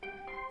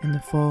In the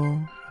fall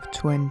of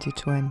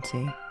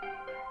 2020,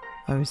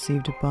 I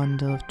received a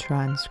bundle of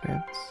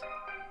transcripts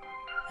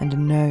and a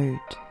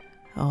note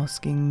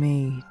asking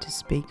me to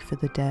speak for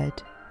the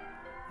dead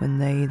when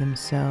they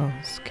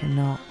themselves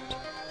cannot.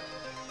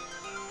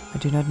 I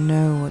do not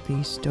know what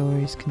these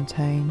stories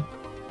contain,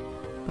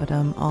 but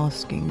I'm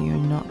asking you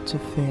not to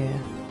fear.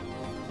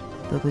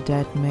 Though the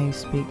dead may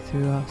speak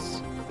through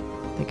us,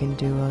 they can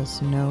do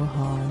us no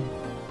harm.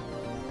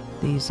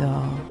 These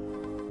are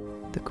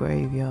the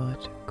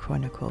Graveyard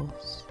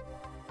Chronicles.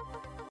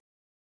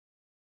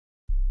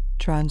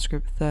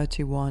 Transcript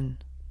 31.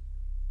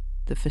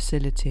 The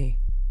Facility,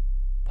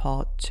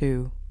 Part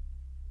 2.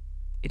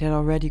 It had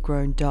already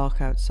grown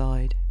dark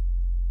outside.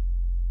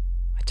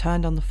 I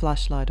turned on the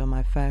flashlight on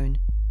my phone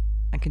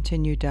and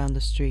continued down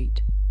the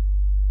street.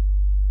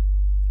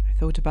 I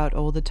thought about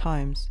all the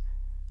times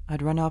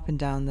I'd run up and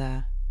down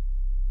there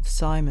with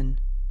Simon,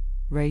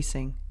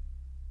 racing,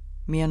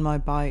 me on my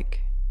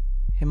bike,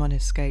 him on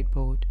his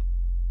skateboard.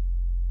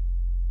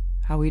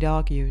 How we'd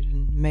argued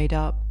and made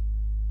up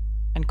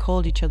and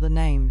called each other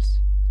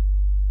names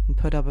and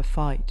put up a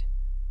fight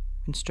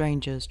when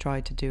strangers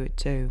tried to do it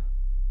too.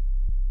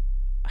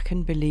 I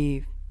couldn't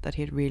believe that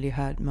he had really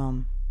hurt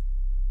Mum.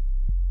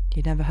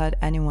 He'd never hurt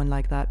anyone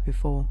like that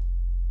before.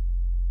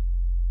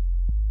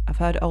 I've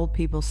heard old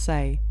people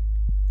say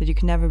that you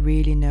can never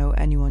really know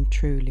anyone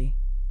truly.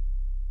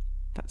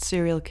 That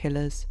serial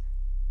killers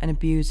and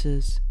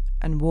abusers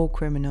and war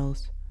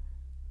criminals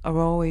are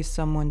always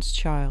someone's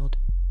child,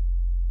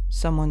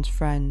 someone's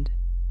friend,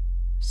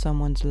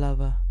 someone's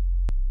lover.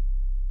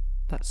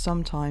 That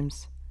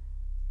sometimes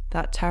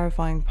that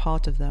terrifying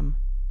part of them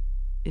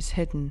is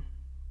hidden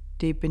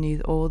deep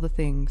beneath all the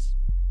things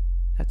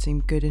that seem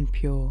good and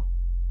pure.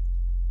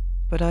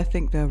 But I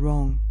think they're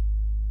wrong.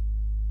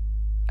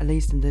 At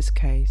least in this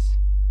case.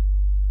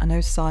 I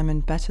know Simon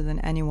better than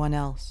anyone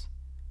else.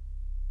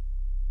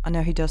 I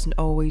know he doesn't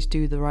always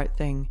do the right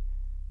thing,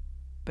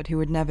 but he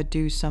would never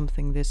do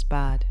something this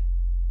bad.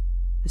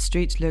 The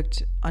streets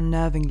looked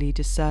unnervingly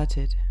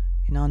deserted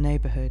in our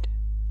neighborhood.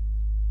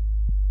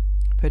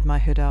 I put my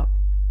hood up,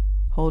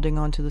 holding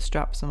onto the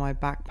straps of my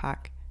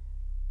backpack,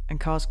 and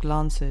cast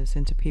glances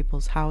into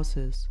people's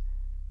houses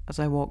as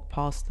I walked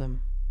past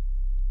them.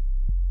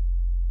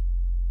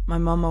 My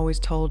mum always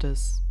told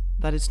us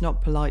that it's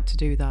not polite to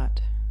do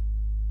that.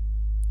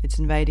 It's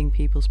invading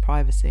people's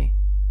privacy.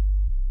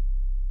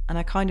 And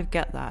I kind of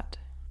get that,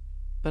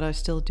 but I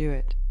still do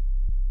it.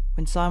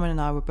 When Simon and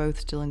I were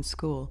both still in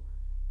school,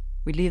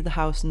 we'd leave the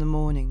house in the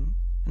morning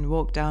and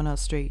walk down our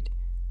street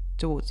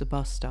towards the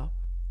bus stop,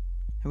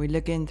 and we'd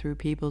look in through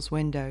people's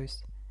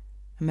windows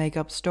and make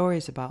up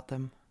stories about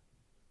them.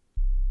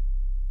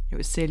 It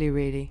was silly,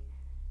 really,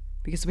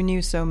 because we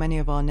knew so many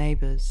of our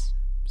neighbours,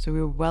 so we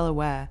were well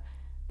aware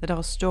that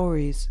our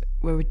stories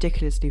were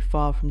ridiculously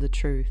far from the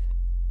truth.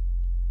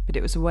 But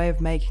it was a way of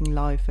making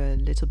life a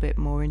little bit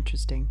more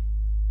interesting.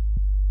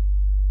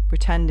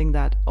 Pretending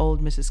that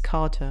old Mrs.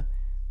 Carter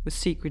was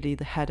secretly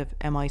the head of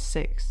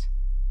MI6,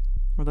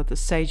 or that the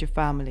Sager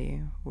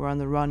family were on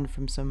the run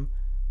from some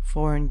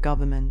foreign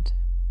government.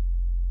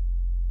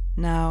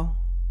 Now,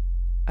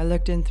 I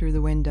looked in through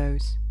the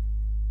windows,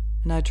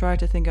 and I tried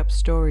to think up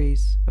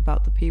stories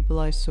about the people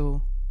I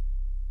saw,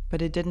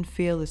 but it didn't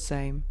feel the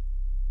same,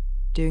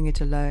 doing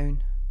it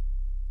alone.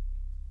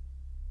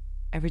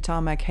 Every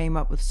time I came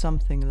up with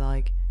something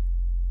like,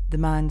 the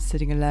man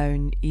sitting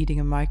alone eating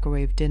a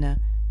microwave dinner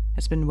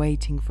has been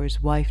waiting for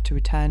his wife to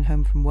return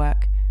home from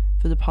work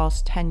for the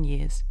past 10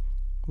 years,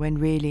 when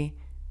really,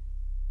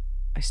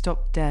 I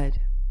stopped dead,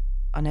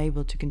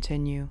 unable to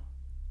continue.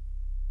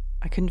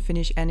 I couldn't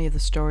finish any of the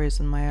stories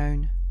on my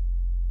own.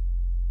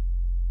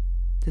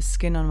 The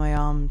skin on my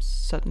arms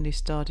suddenly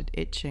started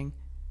itching,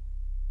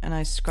 and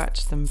I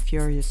scratched them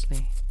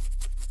furiously.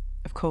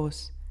 Of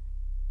course,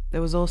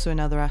 there was also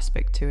another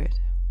aspect to it.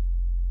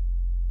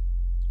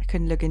 I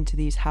couldn't look into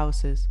these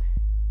houses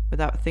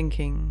without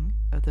thinking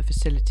of the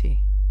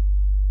facility.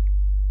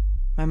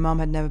 My mum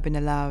had never been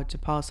allowed to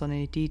pass on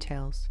any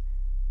details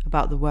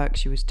about the work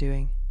she was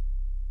doing,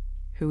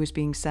 who was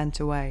being sent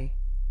away,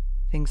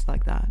 things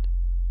like that.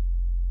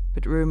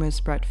 But rumours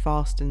spread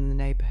fast in the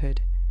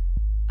neighbourhood,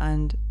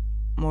 and,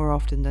 more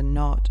often than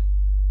not,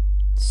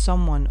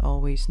 someone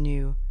always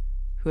knew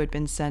who had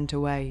been sent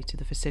away to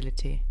the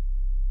facility.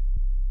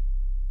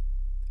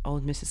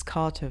 Old Mrs.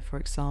 Carter, for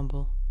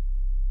example.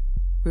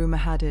 Rumour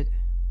had it,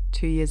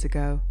 2 years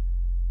ago,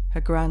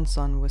 her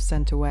grandson was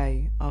sent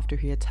away after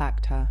he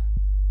attacked her.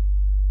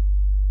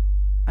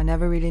 I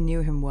never really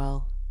knew him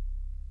well,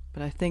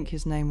 but I think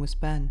his name was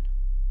Ben.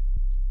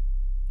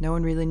 No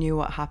one really knew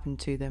what happened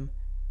to them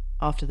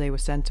after they were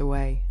sent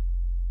away.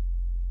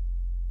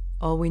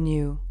 All we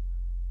knew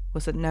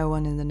was that no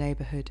one in the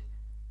neighbourhood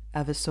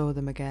ever saw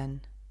them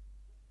again.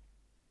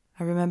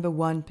 I remember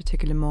one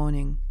particular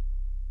morning,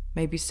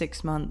 maybe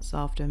 6 months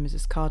after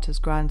Mrs. Carter's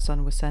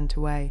grandson was sent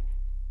away,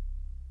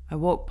 I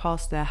walked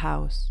past their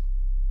house,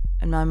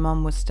 and my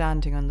mum was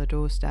standing on the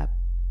doorstep,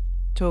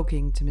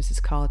 talking to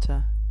Mrs.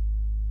 Carter.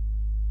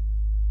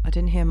 I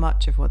didn't hear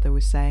much of what they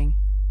were saying.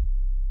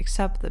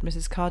 except that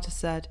Mrs. Carter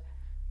said,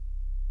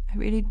 "I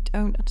really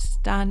don't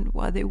understand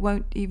why they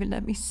won't even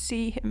let me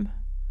see him."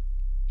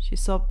 She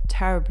sobbed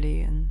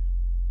terribly, and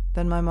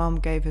then my mom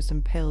gave her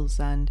some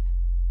pills and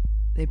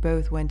they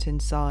both went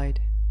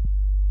inside.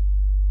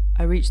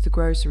 I reached the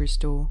grocery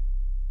store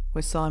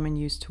where Simon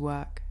used to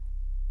work.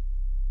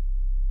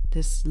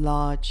 This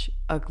large,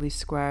 ugly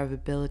square of a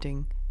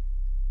building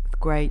with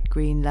great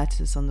green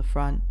letters on the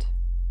front.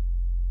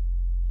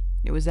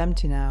 It was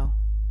empty now.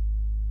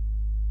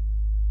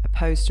 A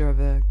poster of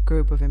a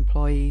group of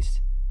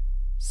employees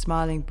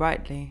smiling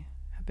brightly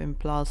had been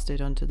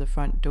plastered onto the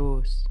front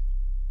doors.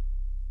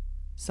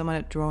 Someone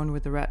had drawn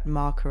with a red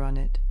marker on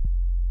it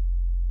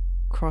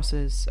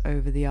crosses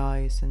over the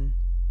eyes and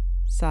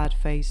sad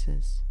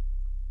faces,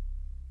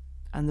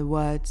 and the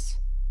words,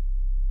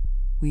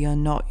 "We are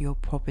not your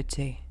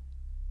property."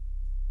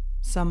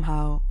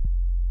 Somehow,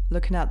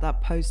 looking at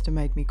that poster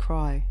made me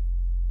cry.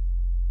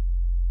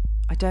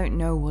 I don't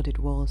know what it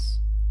was.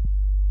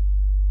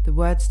 The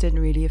words didn't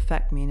really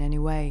affect me in any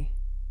way,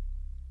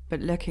 but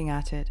looking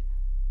at it,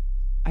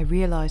 I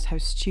realized how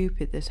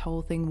stupid this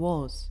whole thing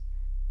was.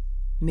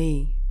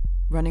 Me,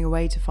 running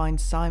away to find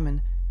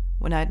Simon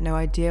when I had no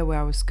idea where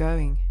I was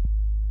going.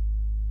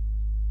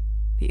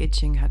 The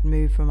itching had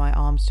moved from my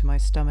arms to my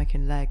stomach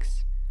and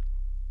legs.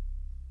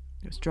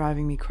 It was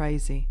driving me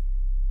crazy,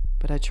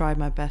 but I tried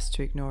my best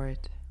to ignore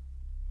it.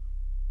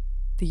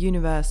 The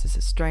universe is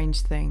a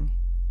strange thing.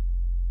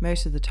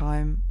 Most of the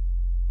time,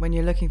 when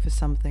you're looking for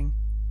something,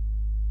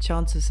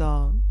 chances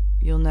are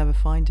you'll never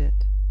find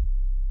it.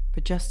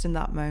 But just in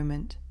that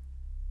moment,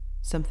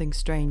 something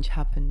strange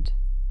happened.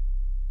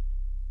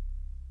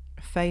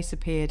 A face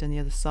appeared on the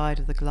other side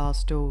of the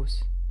glass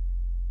doors.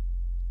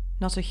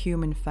 Not a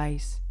human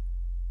face,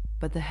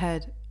 but the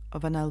head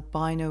of an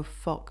albino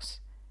fox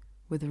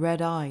with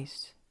red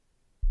eyes.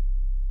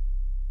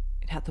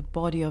 It had the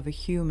body of a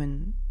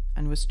human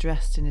and was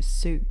dressed in a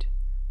suit.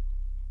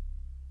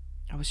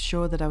 I was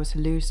sure that I was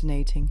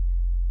hallucinating,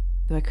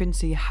 though I couldn't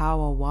see how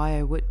or why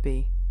I would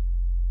be.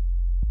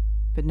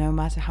 But no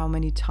matter how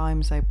many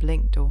times I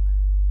blinked or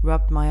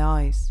rubbed my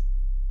eyes,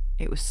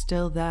 it was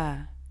still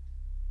there,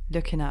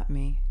 looking at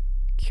me,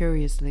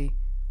 curiously,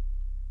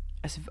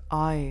 as if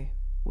I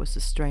was the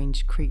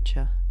strange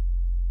creature.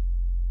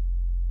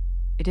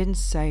 It didn't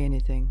say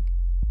anything.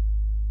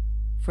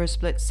 For a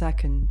split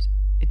second,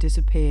 it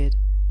disappeared,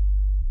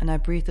 and I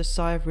breathed a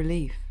sigh of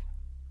relief.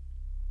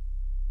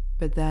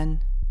 But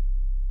then,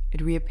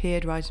 it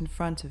reappeared right in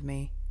front of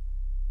me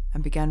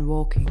and began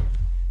walking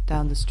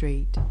down the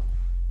street.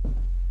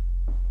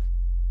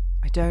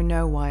 I don't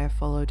know why I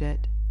followed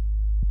it.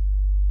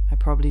 I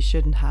probably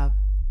shouldn't have.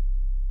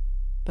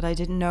 But I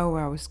didn't know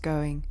where I was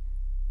going,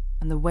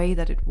 and the way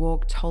that it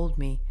walked told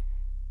me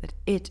that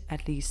it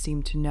at least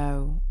seemed to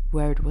know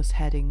where it was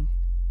heading.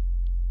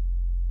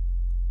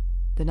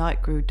 The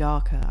night grew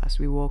darker as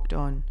we walked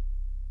on,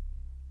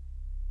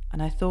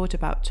 and I thought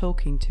about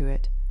talking to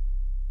it,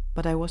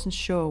 but I wasn't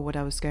sure what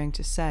I was going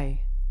to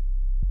say.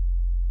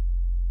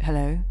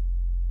 "Hello?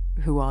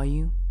 Who are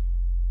you?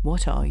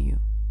 What are you?"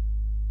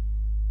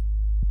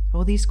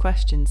 All these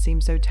questions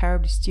seemed so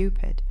terribly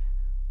stupid,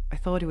 I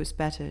thought it was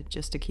better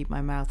just to keep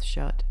my mouth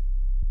shut.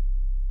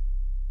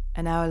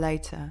 An hour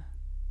later,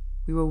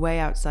 we were way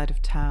outside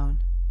of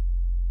town.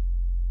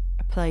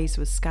 A place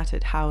with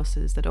scattered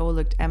houses that all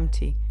looked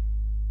empty,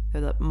 though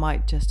that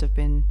might just have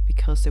been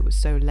because it was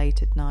so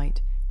late at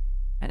night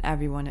and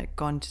everyone had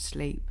gone to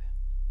sleep.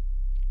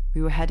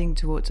 We were heading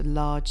towards a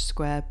large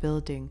square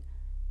building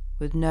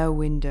with no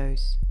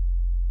windows.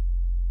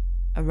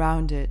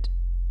 Around it,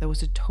 there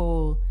was a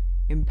tall,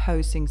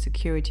 imposing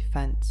security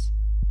fence,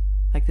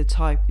 like the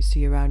type you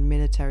see around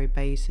military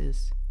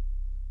bases.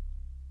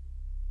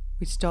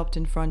 We stopped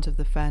in front of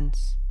the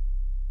fence.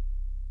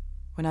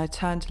 When I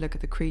turned to look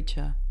at the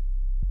creature,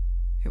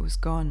 it was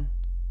gone.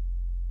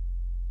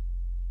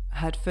 I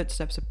heard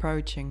footsteps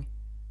approaching,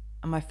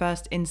 and my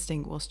first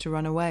instinct was to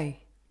run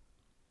away.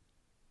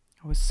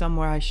 I was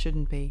somewhere I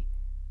shouldn't be,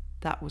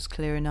 that was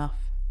clear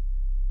enough.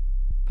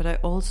 But I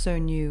also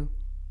knew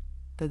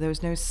that there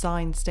was no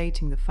sign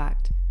stating the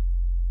fact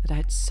that I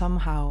had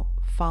somehow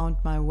found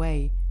my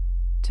way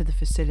to the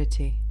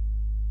facility.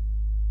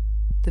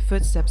 The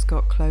footsteps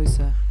got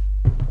closer,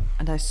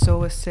 and I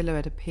saw a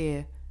silhouette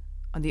appear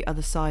on the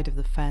other side of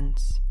the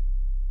fence.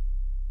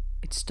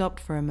 It stopped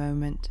for a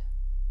moment,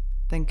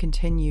 then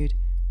continued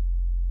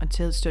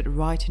until it stood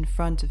right in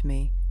front of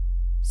me,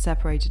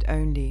 separated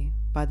only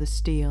by the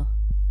steel.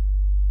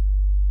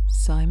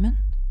 "Simon?"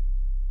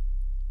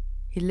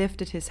 He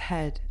lifted his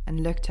head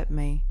and looked at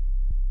me,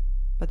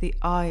 but the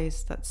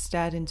eyes that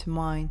stared into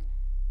mine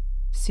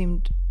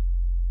seemed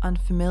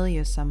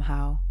unfamiliar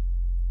somehow,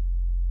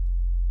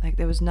 like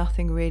there was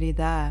nothing really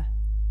there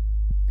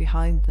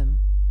behind them.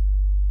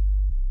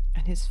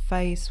 And his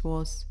face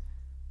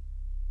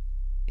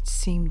it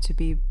seemed to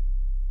be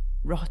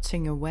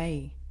rotting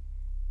away.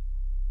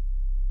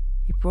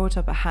 He brought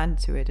up a hand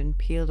to it and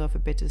peeled off a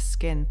bit of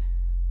skin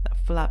that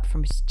flapped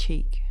from his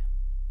cheek.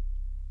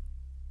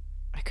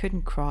 I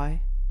couldn't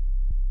cry.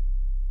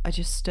 I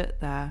just stood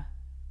there,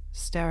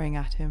 staring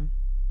at him.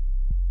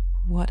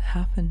 What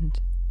happened?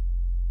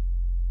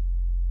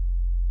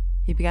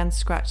 He began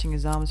scratching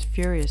his arms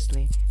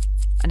furiously,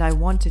 and I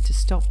wanted to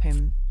stop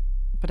him,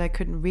 but I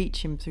couldn't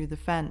reach him through the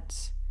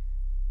fence.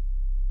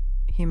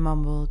 He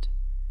mumbled,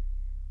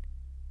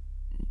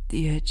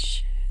 "The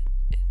itch,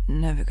 it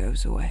never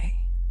goes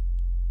away."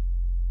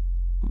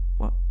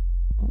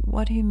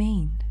 What do you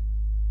mean?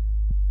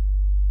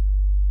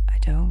 "I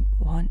don't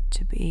want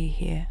to be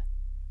here,"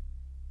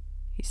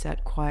 he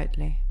said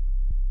quietly.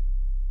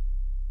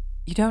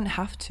 "You don't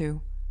have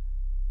to.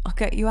 I'll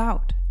get you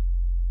out."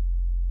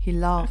 He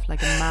laughed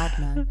like a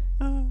madman,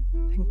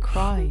 then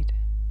cried.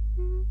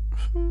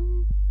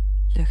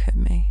 "Look at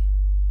me.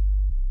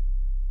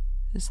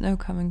 There's no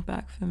coming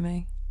back for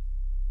me."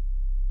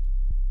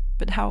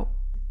 "But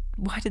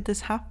why did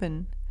this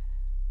happen?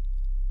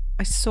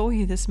 I saw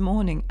you this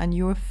morning and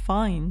you were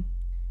fine."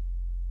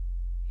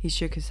 He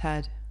shook his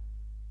head.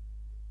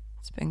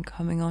 "It's been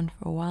coming on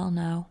for a while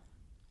now.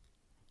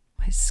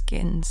 My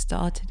skin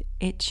started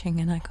itching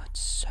and I got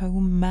so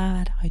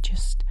mad I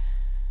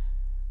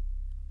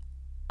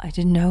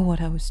didn't know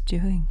what I was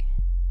doing."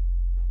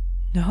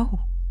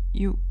 No.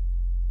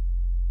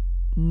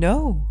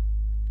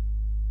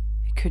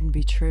 It couldn't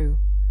be true.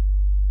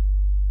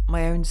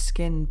 My own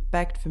skin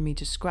begged for me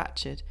to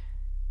scratch it,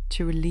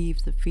 to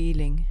relieve the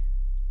feeling.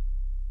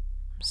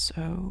 "I'm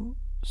so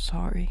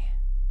sorry."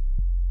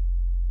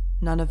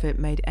 None of it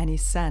made any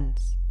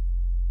sense.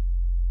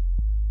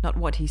 Not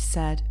what he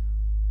said,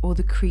 or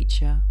the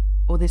creature,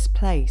 or this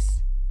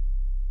place.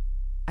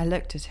 I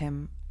looked at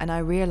him and I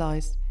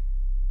realized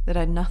that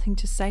I had nothing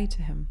to say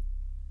to him,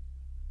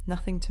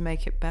 nothing to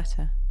make it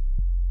better.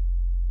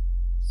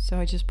 So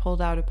I just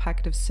pulled out a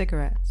packet of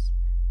cigarettes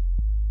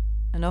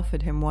and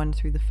offered him one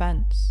through the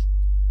fence.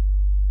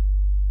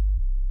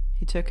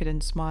 He took it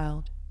and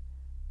smiled.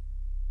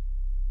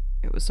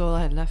 It was all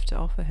I had left to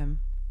offer him.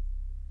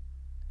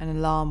 An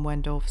alarm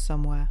went off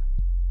somewhere.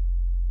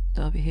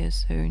 "They'll be here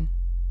soon,"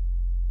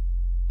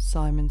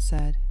 Simon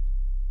said.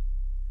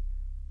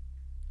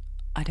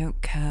 "I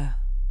don't care,"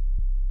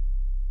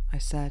 I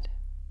said.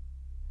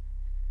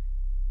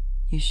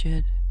 "You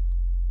should.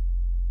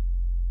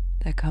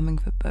 They're coming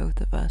for both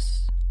of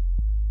us."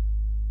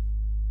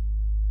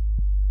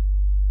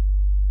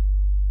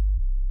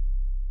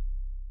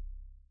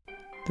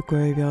 The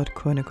Graveyard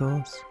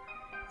Chronicles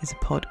is a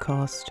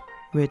podcast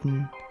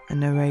written and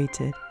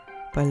narrated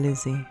by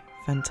Lizzie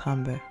Van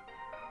Tamber.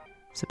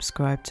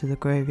 Subscribe to The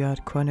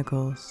Graveyard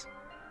Chronicles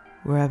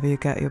wherever you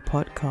get your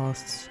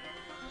podcasts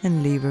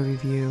and leave a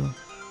review.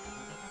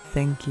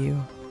 Thank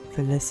you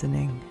for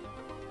listening.